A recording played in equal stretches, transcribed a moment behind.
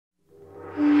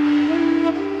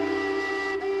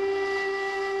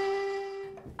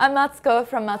I'm Matsuko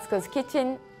from Matsuko's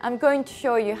Kitchen. I'm going to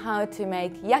show you how to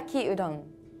make Yaki Udon.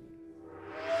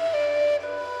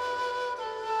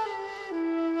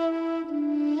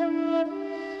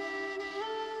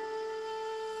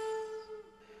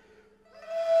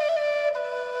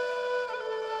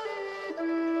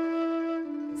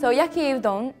 So Yaki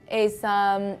Udon is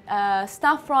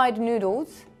stir-fried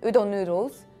noodles, udon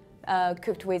noodles,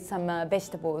 cooked with some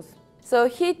vegetables. So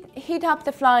heat up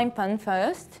the frying pan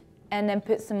first and then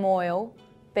put some oil,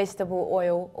 vegetable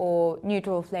oil or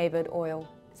neutral flavored oil.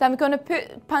 So I'm going to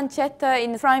put pancetta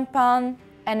in the frying pan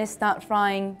and then start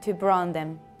frying to brown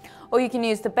them. Or you can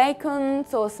use the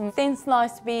bacons or some thin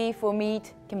sliced beef or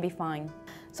meat, can be fine.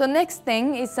 So next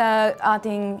thing is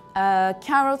adding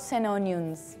carrots and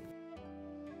onions.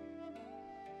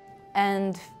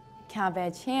 And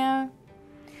cabbage here.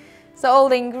 So all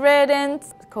the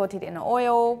ingredients coated in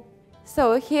oil.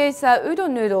 So here's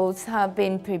udon noodles have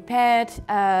been prepared.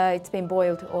 It's been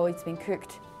boiled or it's been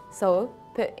cooked. So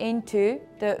put into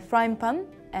the frying pan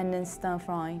and then stir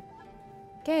fry.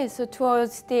 Okay, so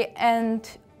towards the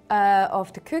end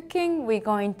of the cooking, we're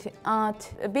going to add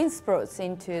bean sprouts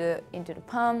into the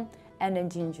pan and then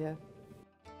ginger.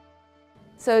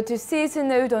 So to season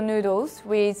the udon noodles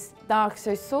with dark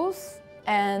soy sauce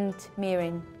and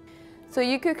mirin. So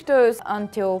you cook those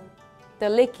until the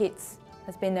liquids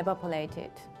has been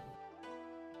evaporated.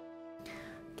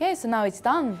 Okay, so now it's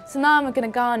done. So now I'm going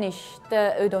to garnish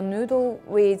the udon noodle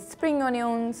with spring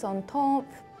onions on top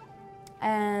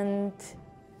and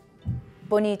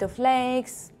bonito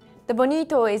flakes. The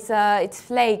bonito is it's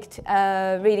flaked,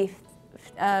 really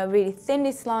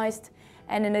thinly sliced,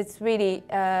 and then it's really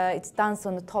it's danced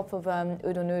on the top of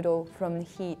udon noodle from the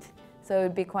heat. So it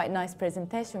would be quite a nice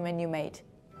presentation when you made.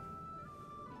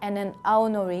 And then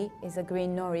aonori is a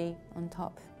green nori on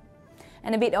top.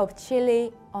 And a bit of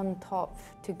chili on top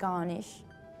to garnish.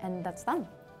 And that's done.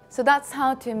 So that's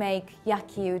how to make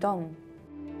Yaki Udon.